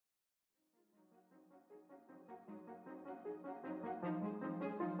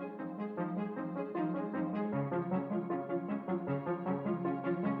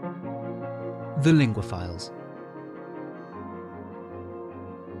The Linguophiles.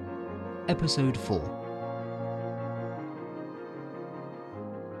 Episode 4.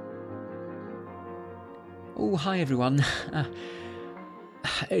 Oh, hi everyone.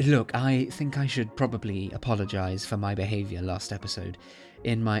 Look, I think I should probably apologise for my behaviour last episode.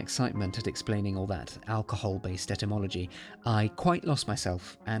 In my excitement at explaining all that alcohol-based etymology, I quite lost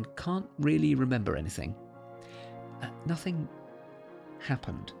myself and can't really remember anything. Nothing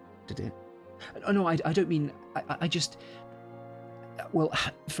happened, did it? Oh, no, I don't mean... I just... Well,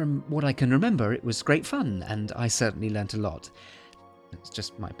 from what I can remember, it was great fun, and I certainly learnt a lot. It's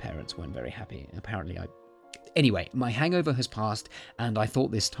just my parents weren't very happy. Apparently Anyway, my hangover has passed, and I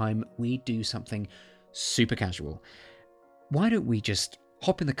thought this time we'd do something super casual. Why don't we just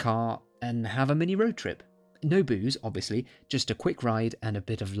hop in the car and have a mini road trip? No booze, obviously, just a quick ride and a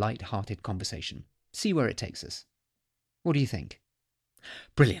bit of light-hearted conversation. See where it takes us. What do you think?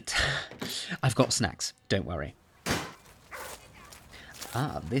 Brilliant. I've got snacks, don't worry.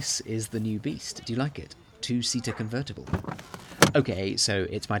 This is the new beast. Do you like it? 2-seater convertible. Okay, so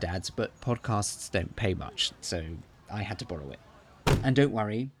it's my dad's, but podcasts don't pay much, so I had to borrow it. And don't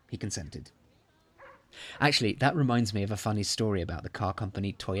worry, he consented. Actually, that reminds me of a funny story about the car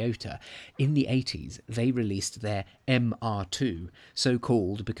company Toyota. In the 80s, they released their MR2, so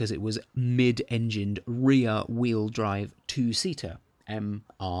called because it was mid-engined rear-wheel drive 2-seater,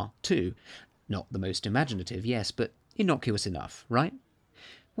 MR2. Not the most imaginative, yes, but innocuous enough, right?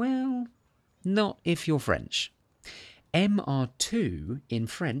 Well, not if you're French. MR2 in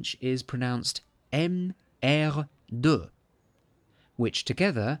French is pronounced MR2, which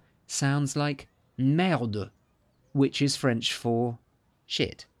together sounds like merde, which is French for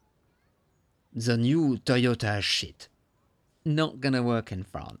shit. The new Toyota shit. Not gonna work in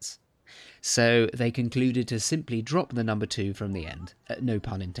France. So they concluded to simply drop the number 2 from the end. No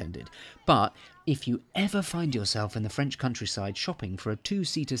pun intended. But if you ever find yourself in the French countryside shopping for a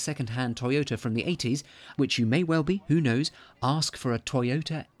 2-seater second-hand Toyota from the 80s, which you may well be, who knows, ask for a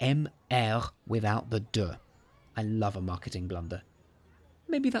Toyota MR without the de. I love a marketing blunder.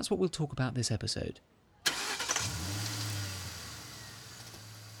 Maybe that's what we'll talk about this episode.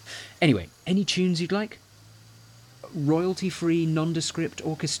 Anyway, any tunes you'd like? Royalty-free, nondescript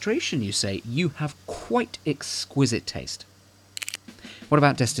orchestration, you say? You have quite exquisite taste. What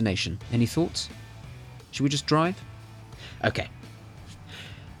about destination? Any thoughts? Should we just drive? Okay.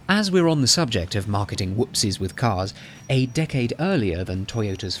 As we're on the subject of marketing whoopsies with cars, a decade earlier than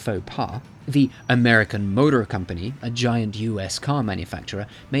Toyota's faux pas, the American Motor Company, a giant US car manufacturer,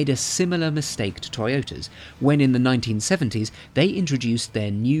 made a similar mistake to Toyota's when in the 1970s they introduced their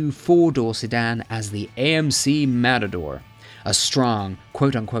new 4-door sedan as the AMC Matador. A strong,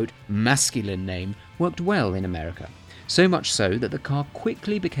 quote-unquote, masculine name worked well in America. So much so that the car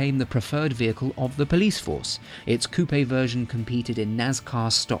quickly became the preferred vehicle of the police force. Its coupe version competed in NASCAR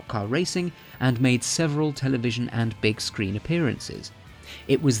stock car racing and made several television and big screen appearances.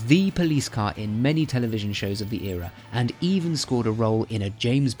 It was the police car in many television shows of the era and even scored a role in a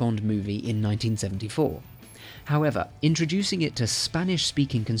James Bond movie in 1974. However, introducing it to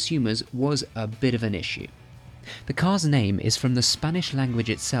Spanish-speaking consumers was a bit of an issue. The car's name is from the Spanish language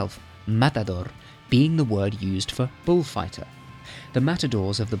itself, matador, being the word used for bullfighter. The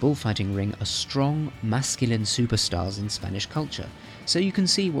matadors of the bullfighting ring are strong, masculine superstars in Spanish culture, so you can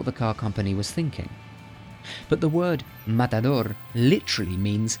see what the car company was thinking. But the word matador literally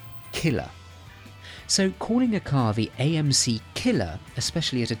means killer. So calling a car the AMC Killer,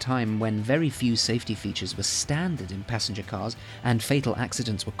 especially at a time when very few safety features were standard in passenger cars and fatal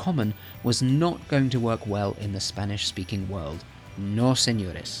accidents were common, was not going to work well in the Spanish-speaking world. No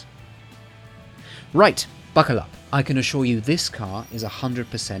señores. Right, buckle up. I can assure you this car is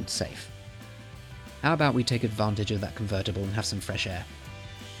 100% safe. How about we take advantage of that convertible and have some fresh air?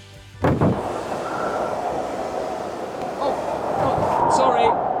 Oh, sorry.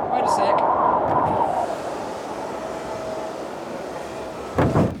 Wait a sec.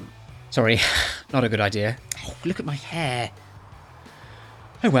 Sorry, not a good idea. Oh, look at my hair.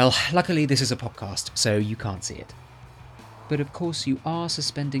 Oh well, luckily this is a podcast, so you can't see it. But of course you are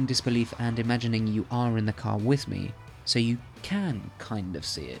suspending disbelief and imagining you are in the car with me, so you can kind of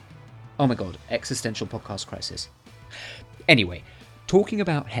see it. Oh my god, existential podcast crisis. Anyway, talking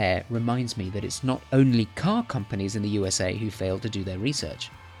about hair reminds me that it's not only car companies in the USA who failed to do their research.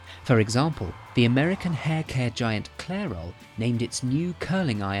 For example, the American hair care giant Clairol named its new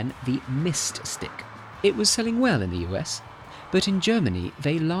curling iron the Mist Stick. It was selling well in the US. But in Germany,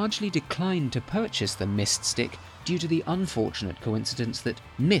 they largely declined to purchase the mist stick due to the unfortunate coincidence that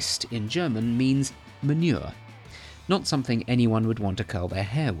mist in German means manure, not something anyone would want to curl their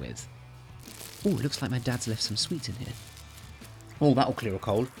hair with. Oh, looks like my dad's left some sweets in here. Oh, that'll clear a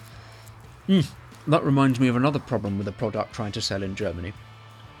cold. That reminds me of another problem with a product trying to sell in Germany.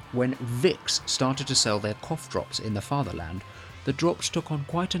 When Vicks started to sell their cough drops in the fatherland, the drops took on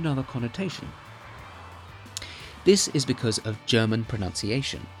quite another connotation. This is because of German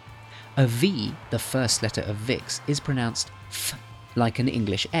pronunciation. A V, the first letter of Vicks, is pronounced F, like an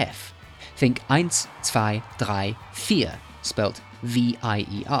English F. Think 1, 2, 3, 4, spelt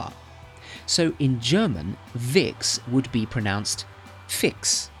V-I-E-R. So in German, Vicks would be pronounced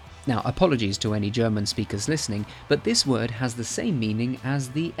Fix. Now, apologies to any German speakers listening, but this word has the same meaning as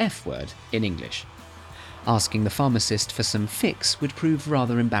the F word in English. Asking the pharmacist for some fix would prove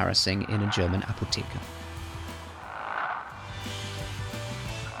rather embarrassing in a German Apotheke.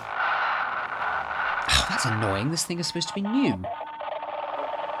 Oh, that's annoying. This thing is supposed to be new.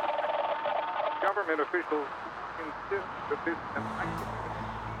 Government officials insist that this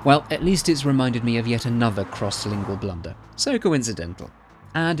Well, at least it's reminded me of yet another cross-lingual blunder. So coincidental.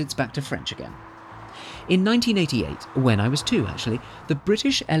 And it's back to French again. In 1988, when I was 2 actually, the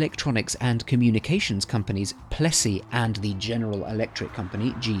British electronics and communications companies Plessey and the General Electric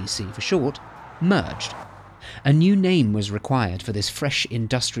Company, GEC for short, merged. A new name was required for this fresh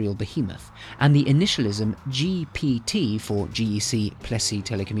industrial behemoth, and the initialism GPT for GEC Plessey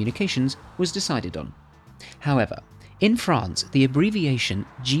Telecommunications was decided on. However, in France, the abbreviation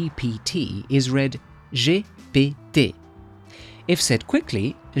GPT is read GPT. If said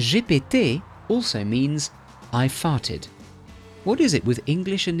quickly, GPT also means I farted. What is it with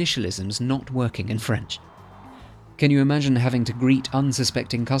English initialisms not working in French? Can you imagine having to greet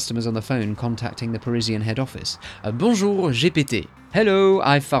unsuspecting customers on the phone contacting the Parisian head office? Bonjour, GPT. Hello,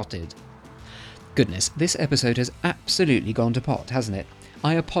 I farted. Goodness, this episode has absolutely gone to pot, hasn't it?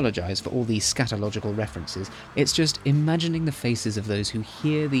 I apologise for all these scatological references. It's just imagining the faces of those who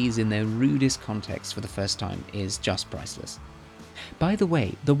hear these in their rudest context for the first time is just priceless. By the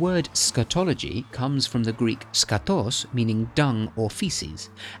way, the word scatology comes from the Greek skatos, meaning dung or feces,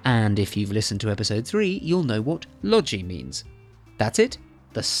 and if you've listened to episode 3, you'll know what logy means. That's it,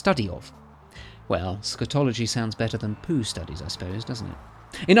 the study of. Well, scatology sounds better than poo studies, I suppose, doesn't it?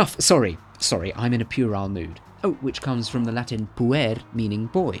 Enough, sorry, I'm in a puerile mood. Oh, which comes from the Latin puer, meaning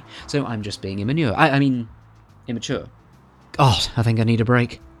boy, so I'm just being immature. I mean, immature. God, I think I need a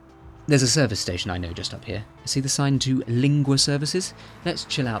break. There's a service station I know just up here. See the sign to Lingua Services? Let's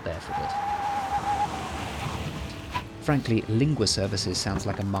chill out there for a bit. Frankly, Lingua Services sounds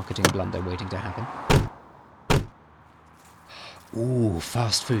like a marketing blunder waiting to happen. Ooh,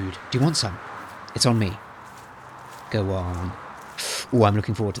 fast food. Do you want some? It's on me. Go on. Ooh, I'm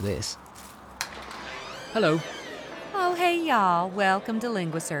looking forward to this. Hello. Oh, hey y'all. Welcome to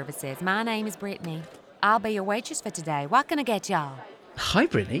Lingua Services. My name is Brittany. I'll be your waitress for today. What can I get y'all? Hi,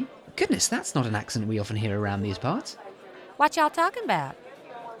 Brittany. Goodness, that's not an accent we often hear around these parts. What y'all talking about?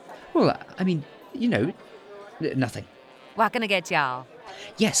 Well, I mean, you know, nothing. What can I get y'all?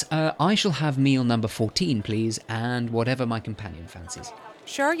 Yes, I shall have meal number 14, please, and whatever my companion fancies.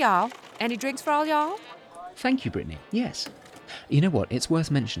 Sure, y'all. Any drinks for all y'all? Thank you, Brittany. Yes. You know what, it's worth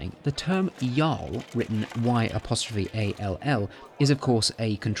mentioning, the term y'all, written Y''ALL, is of course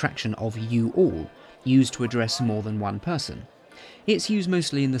a contraction of you all, used to address more than one person. It's used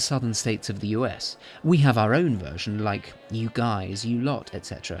mostly in the southern states of the US. We have our own version, like you guys, you lot,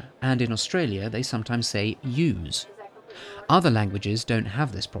 etc. And in Australia, they sometimes say yous. Other languages don't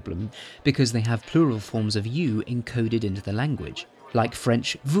have this problem, because they have plural forms of you encoded into the language, like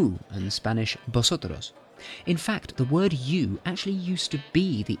French vous and Spanish vosotros. In fact, the word you actually used to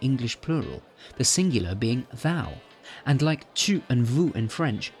be the English plural, the singular being thou. And like tu and vous in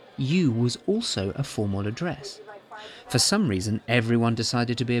French, you was also a formal address. For some reason, everyone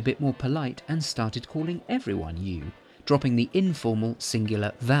decided to be a bit more polite and started calling everyone you, dropping the informal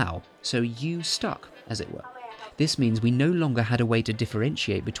singular thou, so you stuck, as it were. This means we no longer had a way to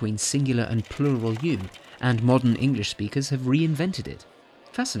differentiate between singular and plural you, and modern English speakers have reinvented it.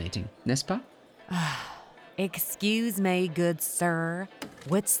 Fascinating, n'est-ce pas? Excuse me, good sir.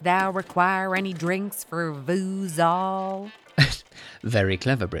 Wouldst thou require any drinks for vous all? Very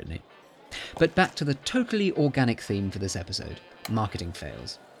clever, Brittany. But back to the totally organic theme for this episode, marketing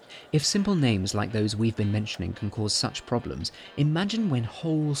fails. If simple names like those we've been mentioning can cause such problems, imagine when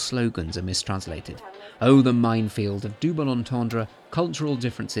whole slogans are mistranslated. Oh, the minefield of double entendre, cultural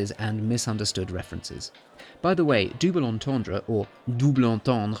differences and misunderstood references. By the way, double entendre, or double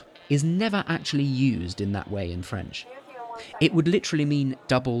entendre, is never actually used in that way in French. It would literally mean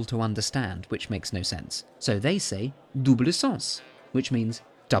double to understand, which makes no sense. So they say double sens, which means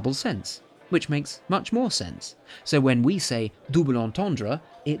double sense, which makes much more sense. So when we say double entendre,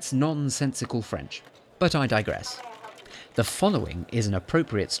 it's nonsensical French. But I digress. The following is an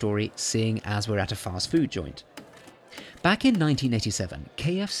appropriate story, seeing as we're at a fast food joint. Back in 1987,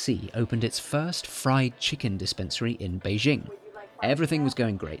 KFC opened its first fried chicken dispensary in Beijing. Everything was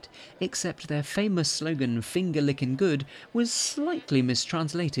going great, except their famous slogan, "Finger licking good," was slightly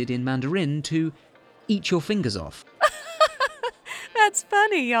mistranslated in Mandarin to "eat your fingers off." That's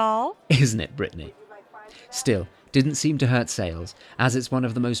funny, y'all. Isn't it, Brittany? Still, didn't seem to hurt sales, as it's one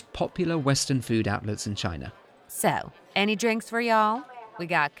of the most popular Western food outlets in China. So, any drinks for y'all? We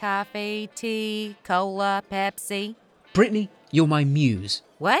got coffee, tea, cola, Pepsi. Brittany, you're my muse.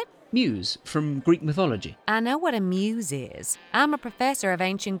 What? Muse, from Greek mythology. I know what a muse is. I'm a professor of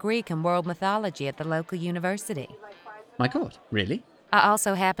ancient Greek and world mythology at the local university. My God, really? I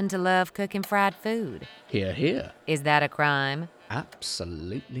also happen to love cooking fried food. Hear, hear. Is that a crime?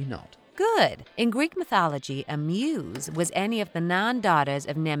 Absolutely not. Good. In Greek mythology, a muse was any of the 9 daughters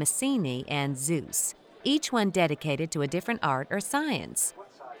of Mnemosyne and Zeus, each one dedicated to a different art or science.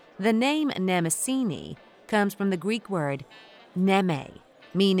 The name Mnemosyne comes from the Greek word mneme,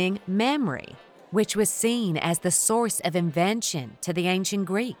 meaning memory, which was seen as the source of invention to the ancient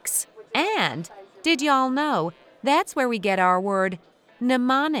Greeks. And, did y'all know, that's where we get our word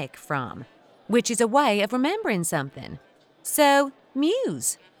mnemonic from, which is a way of remembering something. So,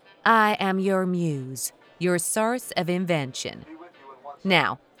 muse. I am your muse, your source of invention.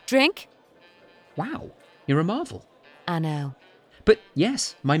 Now, drink? Wow, you're a marvel. I know. But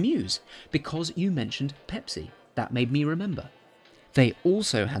yes, my muse, because you mentioned Pepsi. That made me remember. They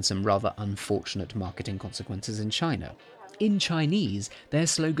also had some rather unfortunate marketing consequences in China. In Chinese, their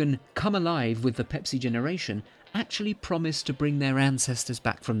slogan, "Come alive with the Pepsi generation," actually promised to bring their ancestors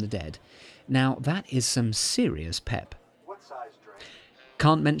back from the dead. Now, that is some serious pep.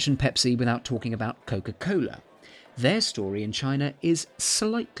 Can't mention Pepsi without talking about Coca-Cola. Their story in China is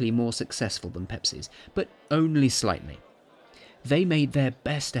slightly more successful than Pepsi's, but only slightly. They made their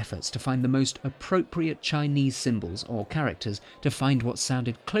best efforts to find the most appropriate Chinese symbols or characters to find what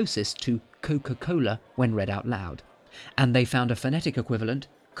sounded closest to Coca-Cola when read out loud. And they found a phonetic equivalent,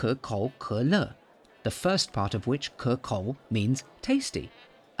 ke kou ke le, the first part of which, ke kou, means tasty.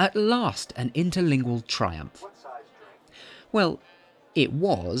 At last, an interlingual triumph. Well, it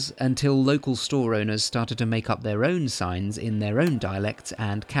was until local store owners started to make up their own signs in their own dialects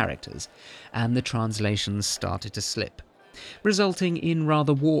and characters, and the translations started to slip, resulting in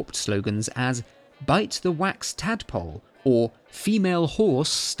rather warped slogans as "bite the wax tadpole" or "female horse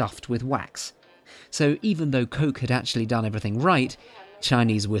stuffed with wax." So even though Coke had actually done everything right,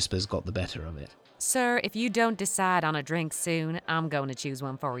 Chinese whispers got the better of it. Sir, if you don't decide on a drink soon, I'm going to choose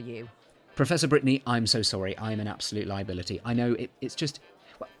one for you. Professor Brittany, I'm so sorry. I'm an absolute liability. I know it's just...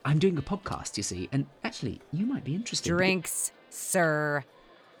 Well, I'm doing a podcast, you see, and actually, you might be interested. Drinks, sir.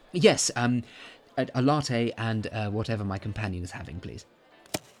 Yes, a latte and whatever my companion is having, please.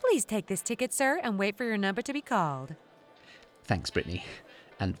 Please take this ticket, sir, and wait for your number to be called. Thanks, Brittany.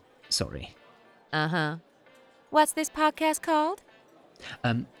 And sorry. Uh-huh. What's this podcast called?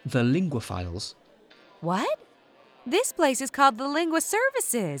 The Linguophiles. What? This place is called the Lingua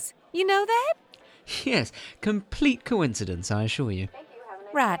Services. You know that? Yes, complete coincidence, I assure you.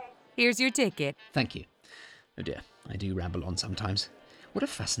 Right. Here's your ticket. Thank you. Oh dear, I do ramble on sometimes. What a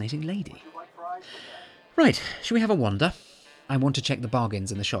fascinating lady. Right, shall we have a wander? I want to check the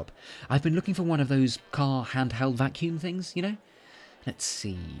bargains in the shop. I've been looking for one of those car handheld vacuum things, you know? Let's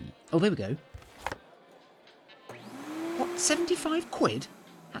see. Oh, there we go. What, 75 quid?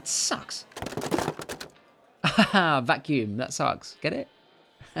 That sucks. Haha, vacuum, that sucks. Get it?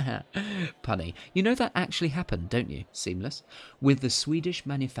 Punny. You know that actually happened, don't you, Seamless? With the Swedish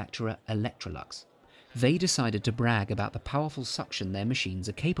manufacturer Electrolux. They decided to brag about the powerful suction their machines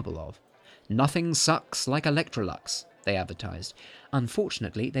are capable of. "Nothing sucks like Electrolux," they advertised.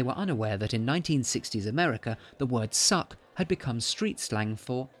 Unfortunately, they were unaware that in 1960s America, the word suck had become street slang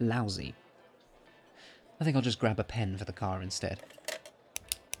for lousy. I think I'll just grab a pen for the car instead.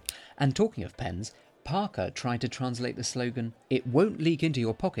 And talking of pens, Parker tried to translate the slogan, "It won't leak into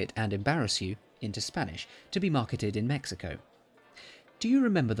your pocket and embarrass you," into Spanish, to be marketed in Mexico. Do you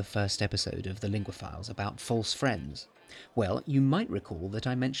remember the first episode of The Linguophiles about false friends? Well, you might recall that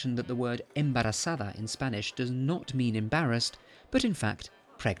I mentioned that the word embarazada in Spanish does not mean embarrassed, but in fact,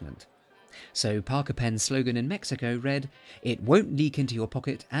 pregnant. So Parker Penn's slogan in Mexico read, "It won't leak into your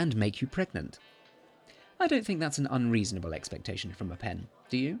pocket and make you pregnant." I don't think that's an unreasonable expectation from a pen,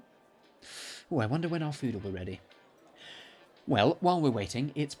 do you? Oh, I wonder when our food will be ready. Well, while we're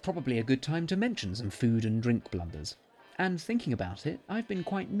waiting, it's probably a good time to mention some food and drink blunders. And thinking about it, I've been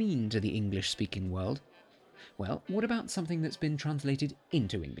quite mean to the English-speaking world. Well, what about something that's been translated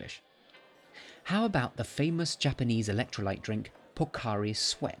into English? How about the famous Japanese electrolyte drink Pocari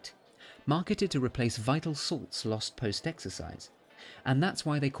Sweat, marketed to replace vital salts lost post-exercise? And that's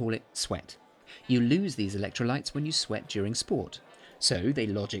why they call it sweat. You lose these electrolytes when you sweat during sport, so they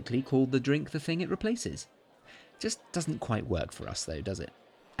logically called the drink the thing it replaces. Just doesn't quite work for us though, does it?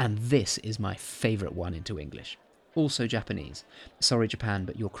 And this is my favourite one into English. Also Japanese. Sorry Japan,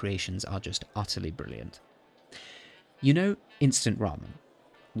 but your creations are just utterly brilliant. You know instant ramen?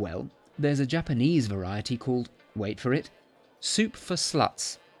 Well, there's a Japanese variety called, wait for it, soup for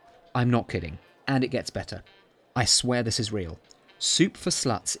sluts. I'm not kidding, and it gets better. I swear this is real. Soup for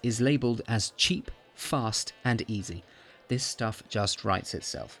sluts is labelled as cheap, fast and easy. This stuff just writes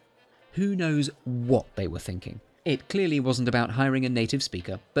itself. Who knows what they were thinking? It clearly wasn't about hiring a native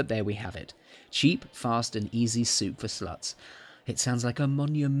speaker, but there we have it. Cheap, fast and easy soup for sluts. It sounds like a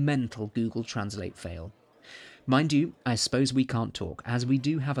monumental Google Translate fail. Mind you, I suppose we can't talk, as we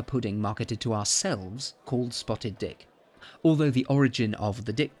do have a pudding marketed to ourselves called Spotted Dick. Although the origin of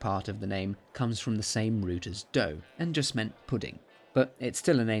the dick part of the name comes from the same root as dough, and just meant pudding. But it's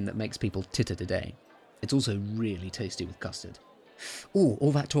still a name that makes people titter today. It's also really tasty with custard. Ooh,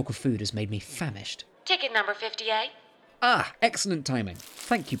 all that talk of food has made me famished. Ticket number 58. Ah, excellent timing.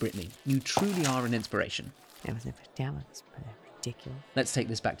 Thank you, Brittany. You truly are an inspiration. That was ridiculous. Let's take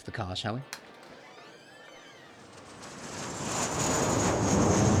this back to the car, shall we?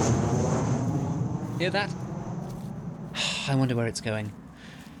 Hear that? I wonder where it's going.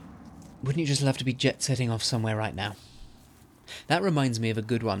 Wouldn't you just love to be jet-setting off somewhere right now? That reminds me of a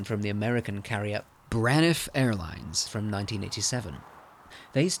good one from the American carrier Braniff Airlines from 1987.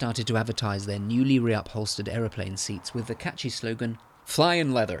 They started to advertise their newly reupholstered aeroplane seats with the catchy slogan, "Fly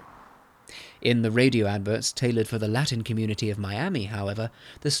in leather." In the radio adverts tailored for the Latin community of Miami, however,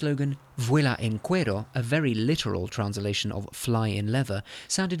 the slogan "Vuela en cuero," a very literal translation of "fly in leather,"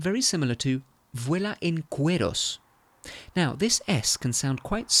 sounded very similar to "Vuela en cueros." Now, this S can sound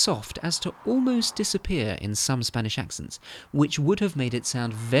quite soft as to almost disappear in some Spanish accents, which would have made it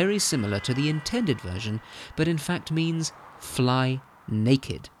sound very similar to the intended version, but in fact means fly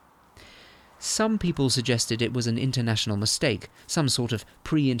naked. Some people suggested it was an international mistake, some sort of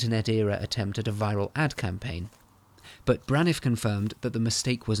pre-internet era attempt at a viral ad campaign. But Braniff confirmed that the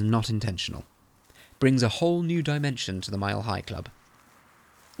mistake was not intentional. Brings a whole new dimension to the Mile High Club.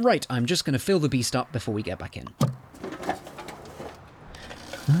 Right, I'm just going to fill the beast up before we get back in.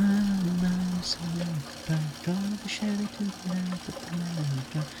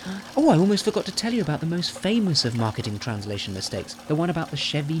 Oh, I almost forgot to tell you about the most famous of marketing translation mistakes, the one about the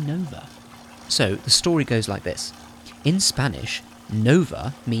Chevy Nova. So, the story goes like this. In Spanish,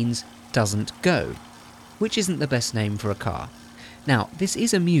 Nova means doesn't go, which isn't the best name for a car. Now, this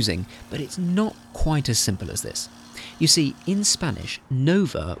is amusing, but it's not quite as simple as this. You see, in Spanish,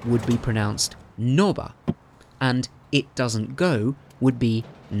 Nova would be pronounced Noba, and it doesn't go would be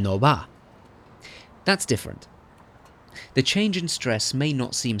no va. That's different. The change in stress may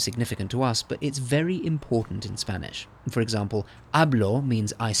not seem significant to us, but it's very important in Spanish. For example, hablo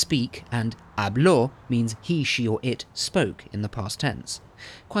means I speak, and habló means he, she, or it spoke in the past tense.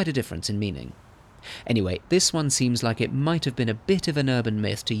 Quite a difference in meaning. Anyway, this one seems like it might have been a bit of an urban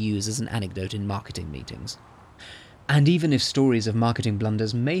myth to use as an anecdote in marketing meetings. And even if stories of marketing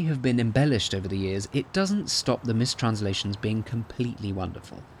blunders may have been embellished over the years, it doesn't stop the mistranslations being completely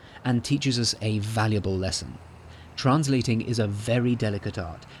wonderful, and teaches us a valuable lesson. Translating is a very delicate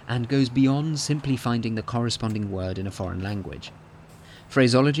art, and goes beyond simply finding the corresponding word in a foreign language.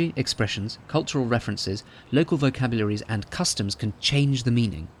 Phraseology, expressions, cultural references, local vocabularies, and customs can change the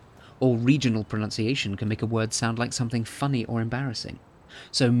meaning, or regional pronunciation can make a word sound like something funny or embarrassing.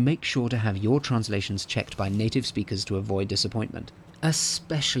 So make sure to have your translations checked by native speakers to avoid disappointment,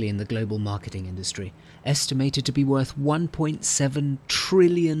 especially in the global marketing industry, estimated to be worth $1.7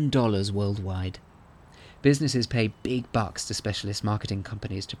 trillion worldwide. Businesses pay big bucks to specialist marketing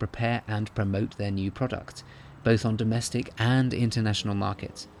companies to prepare and promote their new products, both on domestic and international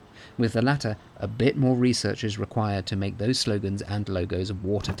markets. With the latter, a bit more research is required to make those slogans and logos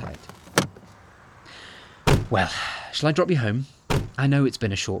watertight. Well, shall I drop you home? I know it's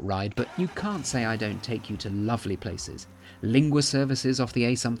been a short ride, but you can't say I don't take you to lovely places. Lingua services off the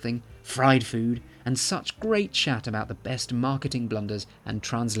A-something, fried food, and such great chat about the best marketing blunders and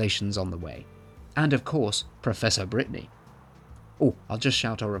translations on the way. And of course, Professor Brittany. Oh, I'll just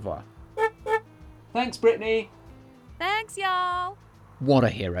shout au revoir. Thanks, Brittany! Thanks, y'all! What a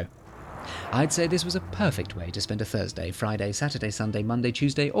hero. I'd say this was a perfect way to spend a Thursday, Friday, Saturday, Sunday, Monday,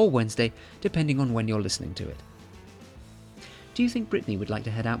 Tuesday, or Wednesday, depending on when you're listening to it. Do you think Brittany would like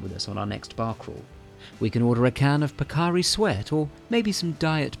to head out with us on our next bar crawl? We can order a can of Pocari Sweat, or maybe some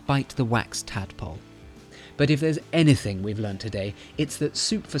Diet Bite the Wax tadpole. But if there's anything we've learned today, it's that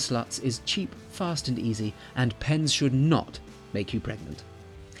Soup for Sluts is cheap, fast and easy, and pens should not make you pregnant.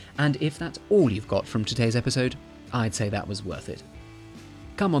 And if that's all you've got from today's episode, I'd say that was worth it.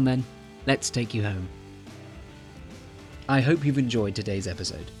 Come on then, let's take you home. I hope you've enjoyed today's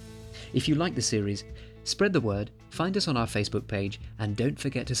episode. If you like the series, spread the word, find us on our Facebook page, and don't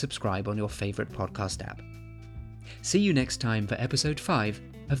forget to subscribe on your favourite podcast app. See you next time for episode 5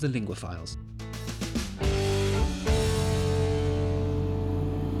 of The Lingua Files.